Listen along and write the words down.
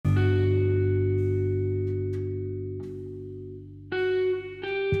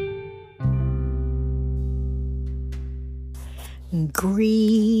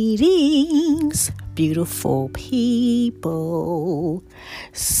Greetings, beautiful people.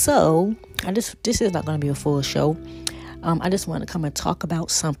 So, this is not going to be a full show. I just want to come and talk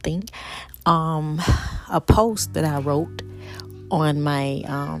about something. A post that I wrote on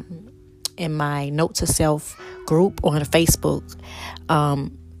my in my Note to Self group on Facebook,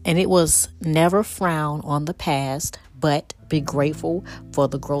 and it was never frown on the past, but be grateful for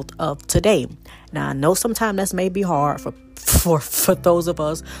the growth of today. Now, I know sometimes that may be hard for those of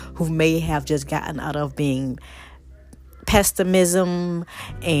us who may have just gotten out of being pessimism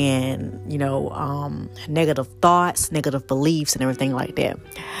and, negative thoughts, negative beliefs, and everything like that.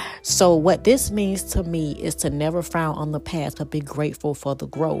 So what this means to me is to never frown on the past, but be grateful for the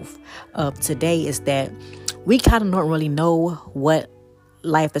growth of today. Is that we kind of don't really know what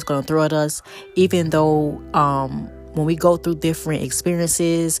life is going to throw at us, even though when we go through different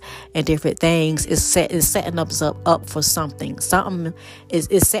experiences and different things, it's setting us up for something. Something is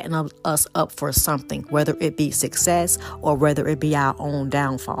setting us up for something, whether it be success or whether it be our own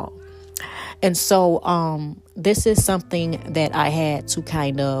downfall. And so this is something that I had to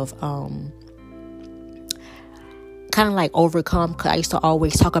kind of like overcome, because I used to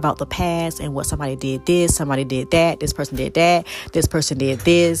always talk about the past and what somebody did this, somebody did that, this person did that, this person did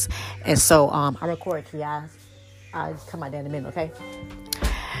this. And so I recorded to y'all. I'll come out there in a minute, okay?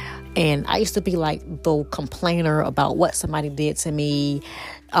 And I used to be like the complainer about what somebody did to me,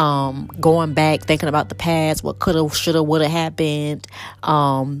 going back, thinking about the past, what could have, should have, would have happened,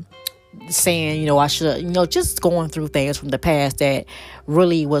 saying, I should have, just going through things from the past that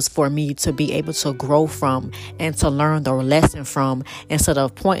really was for me to be able to grow from and to learn the lesson from, instead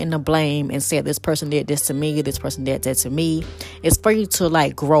of pointing the blame and saying this person did this to me, this person did that to me. It's for you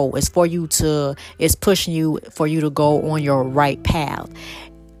to grow. It's pushing you for you to go on your right path.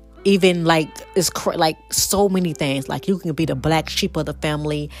 Even it's so many things. Like, you can be the black sheep of the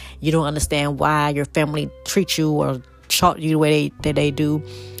family. You don't understand why your family treats you or talk you the way that they do.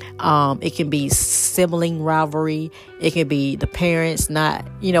 It can be sibling rivalry. It can be the parents not,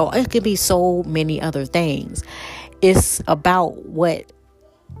 it can be so many other things. It's about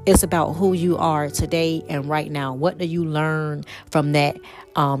who you are today and right now. What do you learn from that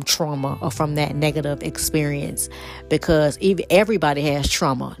trauma or from that negative experience? Because everybody has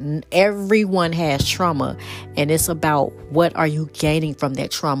trauma. Everyone has trauma. And it's about, what are you gaining from that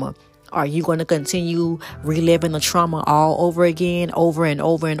trauma? Are you going to continue reliving the trauma all over again, over and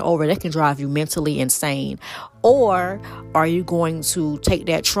over and over? That can drive you mentally insane. Or are you going to take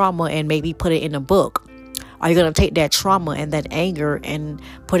that trauma and maybe put it in a book? Are you going to take that trauma and that anger and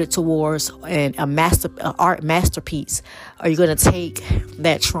put it towards an art masterpiece? Are you going to take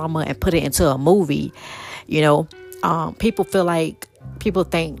that trauma and put it into a movie? People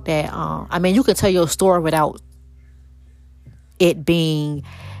think that, you can tell your story without it being,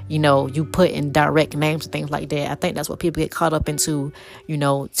 you put in direct names and things like that. I think that's what people get caught up into,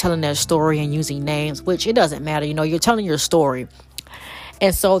 telling their story and using names, which it doesn't matter. You're telling your story.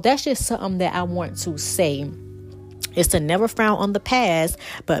 And so that's just something that I want to say, is to never frown on the past,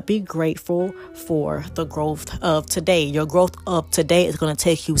 but be grateful for the growth of today. Your growth of today is going to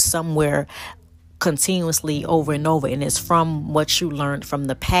take you somewhere continuously over and over. And it's from what you learned from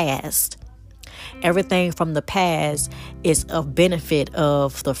the past. Everything from the past is a benefit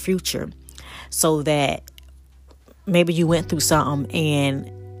of the future. So that maybe you went through something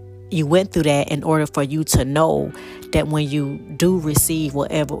and you went through that in order for you to know that when you do receive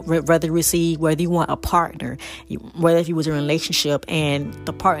whatever, whether you want a partner, whether if you was in a relationship and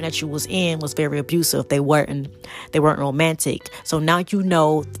the partner that you was in was very abusive, they weren't romantic. So now you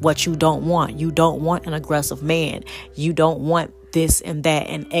know what you don't want. You don't want an aggressive man. You don't want this and that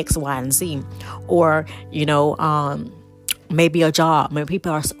and X, Y, and Z. Or, maybe a job. Maybe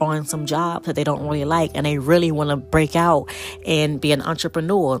people are on some jobs that they don't really like and they really want to break out and be an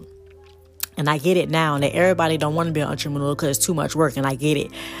entrepreneur. And I get it now that everybody don't want to be an entrepreneur because it's too much work, and I get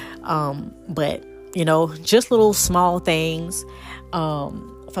it. But, just little small things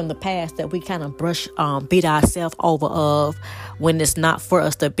from the past that we kind of beat ourselves over of, when it's not for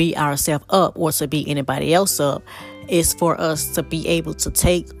us to beat ourselves up or to beat anybody else up. It's for us to be able to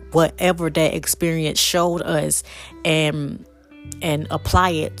take whatever that experience showed us and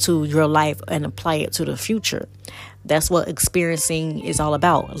apply it to your life and apply it to the future. That's what experiencing is all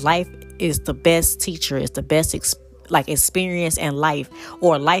about. Life is the best teacher. It's the best experience, and life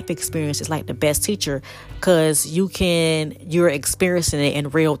experience is like the best teacher, because you're experiencing it in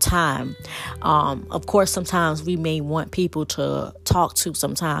real time. Of course, sometimes we may want people to talk to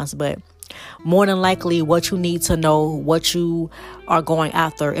sometimes, but more than likely what you need to know, what you are going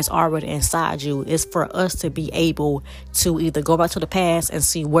after is already inside you. It's for us to be able to either go back to the past and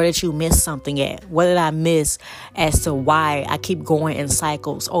see where did you miss something at? What did I miss as to why I keep going in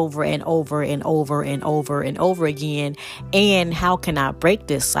cycles over and over and over and over and over again? And how can I break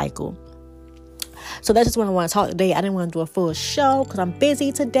this cycle? So that's just what I want to talk today. I didn't want to do a full show because I'm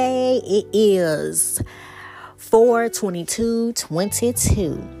busy today. It is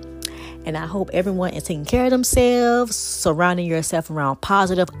 4/22/22. And I hope everyone is taking care of themselves, surrounding yourself around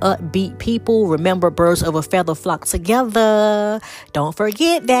positive, upbeat people. Remember, birds of a feather flock together. Don't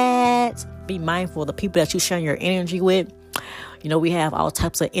forget that. Be mindful of the people that you share your energy with. You know, we have all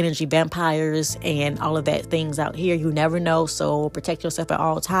types of energy vampires and all of that things out here. You never know. So protect yourself at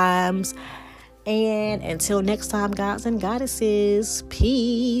all times. And until next time, gods and goddesses,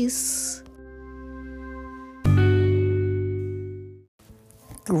 peace.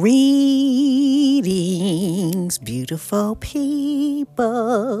 Greetings, beautiful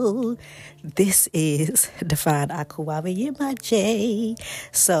people. This is Divine Akuwabi Yemaje.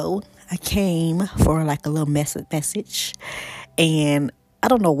 So I came for like a little message, and I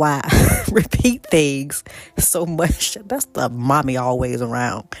don't know why I repeat things so much. That's the mommy always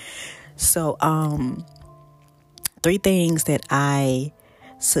around. So 3 things that I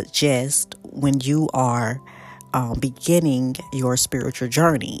suggest when you are beginning your spiritual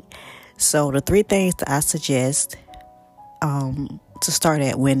journey. So the 3 things that I suggest to start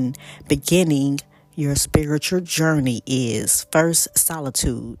at when beginning your spiritual journey is, first,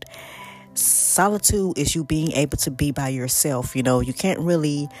 solitude. Solitude is you being able to be by yourself. You know, you can't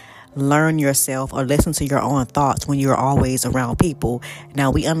really learn yourself or listen to your own thoughts when you're always around people.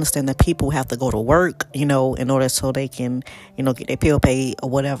 Now, we understand that people have to go to work, you know, in order so they can, you know, get their bill paid or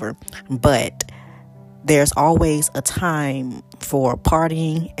whatever. But there's always a time for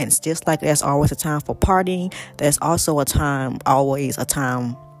partying, and it's just like there's always a time for partying, there's also always a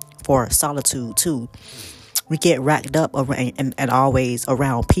time for solitude too. We get racked up and always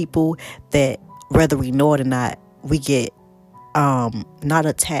around people that, whether we know it or not, we get not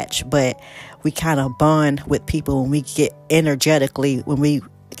attached, but we kind of bond with people when we get energetically, when we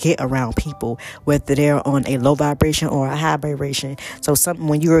get around people, whether they're on a low vibration or a high vibration. So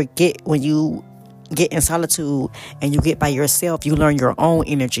when you get in solitude and you get by yourself, you learn your own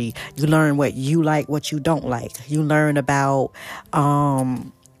energy. You learn what you like, what you don't like. You learn about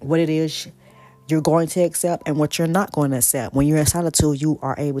what it is you're going to accept and what you're not going to accept. When you're in solitude, you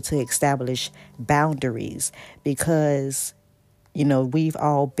are able to establish boundaries, because, you know, we've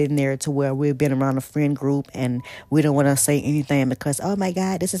all been there to where we've been around a friend group and we don't want to say anything because, oh my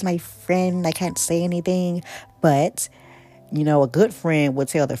God, this is my friend, I can't say anything. But, you know, a good friend would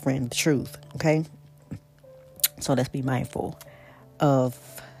tell their friend the truth, okay? So let's be mindful of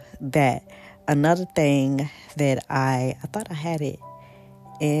that. Another thing that I thought I had it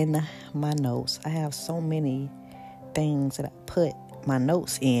in my notes. I have so many things that I put my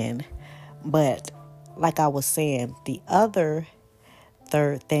notes in. But like I was saying, the other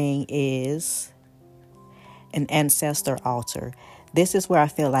third thing is an ancestor altar. This is where I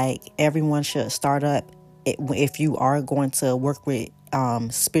feel like everyone should start up. If you are going to work with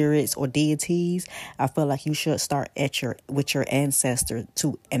spirits or deities, I feel like you should start with your ancestor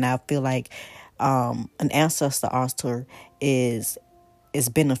too. And I feel like an ancestor altar is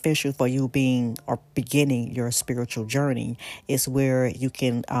beneficial for you beginning your spiritual journey. It's where you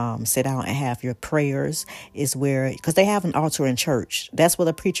can sit down and have your prayers. It's where, because they have an altar in church. That's where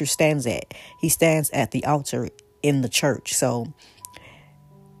the preacher stands at. He stands at the altar in the church. So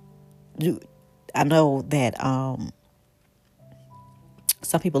I know that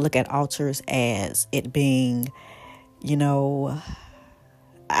some people look at altars as it being, you know,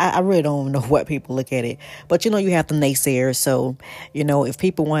 I really don't know what people look at it. But, you know, you have the naysayers. So, you know, if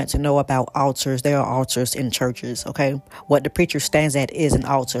people want to know about altars, there are altars in churches, okay? What the preacher stands at is an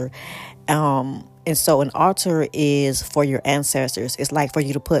altar. And so an altar is for your ancestors. It's like for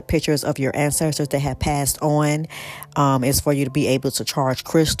you to put pictures of your ancestors that have passed on. It's for you to be able to charge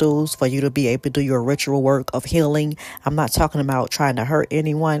crystals, for you to be able to do your ritual work of healing. I'm not talking about trying to hurt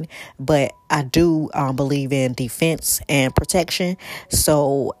anyone, but I do believe in defense and protection.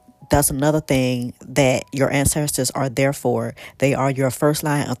 So that's another thing that your ancestors are there for. They are your first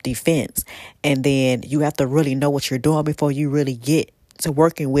line of defense. And then you have to really know what you're doing before you really get to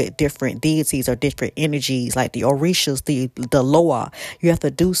working with different deities or different energies like the Orishas, the Loa. You have to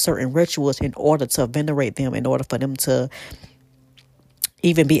do certain rituals in order to venerate them, in order for them to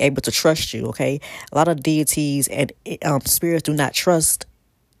even be able to trust you, okay? A lot of deities and spirits do not trust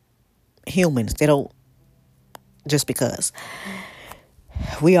humans. They don't, just because.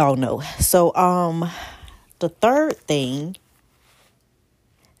 We all know. So the third thing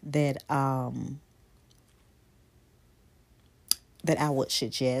that that I would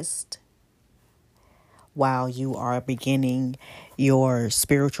suggest while you are beginning your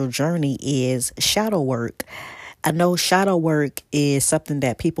spiritual journey is shadow work. I know shadow work is something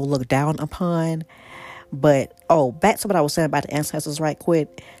that people look down upon, but back to what I was saying about the ancestors right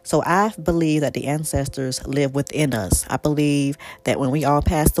quick. So I believe that the ancestors live within us. I believe that when we all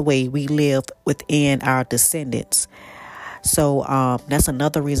passed away, we live within our descendants. So that's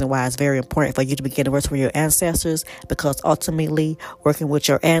another reason why it's very important for you to begin to work with your ancestors, because ultimately working with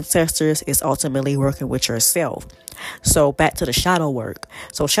your ancestors is ultimately working with yourself. So back to the shadow work.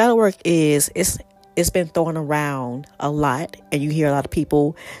 So shadow work it's been thrown around a lot, and you hear a lot of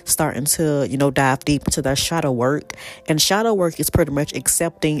people starting to, dive deep into their shadow work. And shadow work is pretty much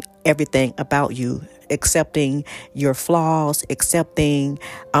accepting everything about you, accepting your flaws, accepting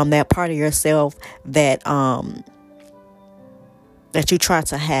that part of yourself that you try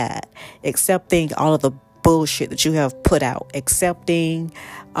to hide, accepting all of the bullshit that you have put out, accepting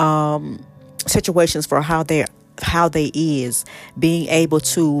situations for how they is, being able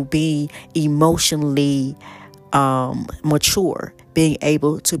to be emotionally mature, being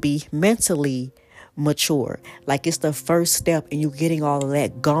able to be mentally mature. Like, it's the first step in you getting all of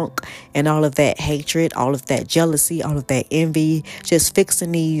that gunk and all of that hatred, all of that jealousy, all of that envy, just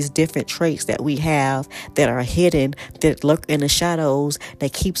fixing these different traits that we have that are hidden, that lurk in the shadows,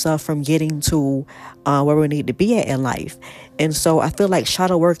 that keeps us from getting to where we need to be at in life. And so I feel like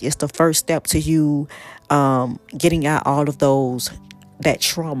shadow work is the first step to you getting out all of that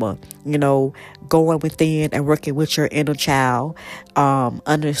trauma, going within and working with your inner child,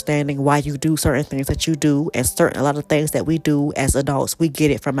 understanding why you do certain things that you do, and a lot of things that we do as adults, we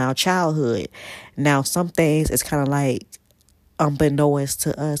get it from our childhood. Now, some things it's kind of like unbeknownst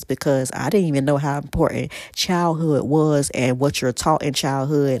to us, because I didn't even know how important childhood was, and what you're taught in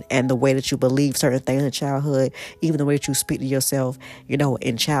childhood, and the way that you believe certain things in childhood, even the way that you speak to yourself,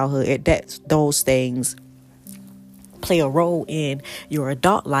 in childhood. Those things play a role in your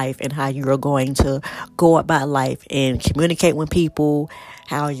adult life and how you are going to go about life and communicate with people,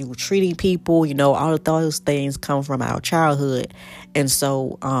 how you treating people. All of those things come from our childhood. And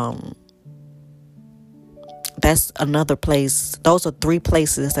so that's another place. Those are three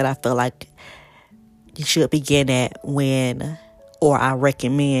places that I feel like you should begin at or I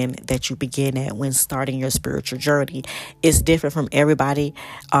recommend that you begin at when starting your spiritual journey. It's different from everybody.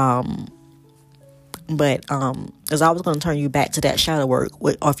 But it's always going to turn you back to that shadow work,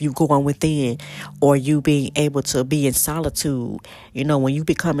 or if you going within, or you being able to be in solitude. When you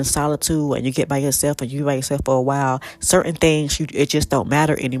become in solitude and you get by yourself and you by yourself for a while, certain things it just don't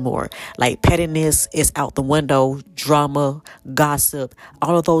matter anymore. Like pettiness is out the window, drama, gossip,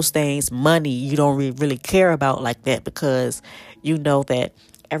 all of those things, money you don't really care about like that, because you know that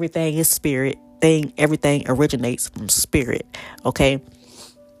everything is spirit. Everything originates from spirit. Okay.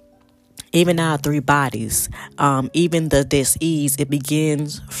 Even our three bodies, even the dis-ease, it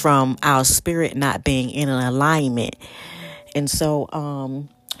begins from our spirit not being in an alignment. And so,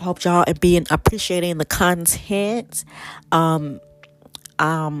 I hope y'all are appreciating the content.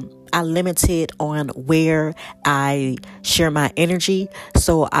 I limited on where I share my energy,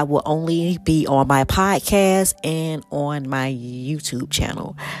 so I will only be on my podcast and on my YouTube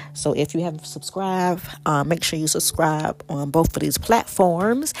channel. So if you haven't subscribed, make sure you subscribe on both of these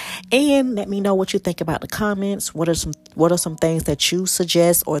platforms, and let me know what you think about the comments. What are some things that you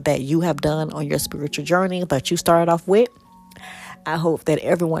suggest or that you have done on your spiritual journey that you started off with? I hope that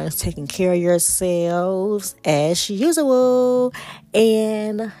everyone is taking care of yourselves as usual.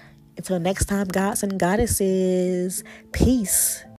 And until next time, gods and goddesses, peace.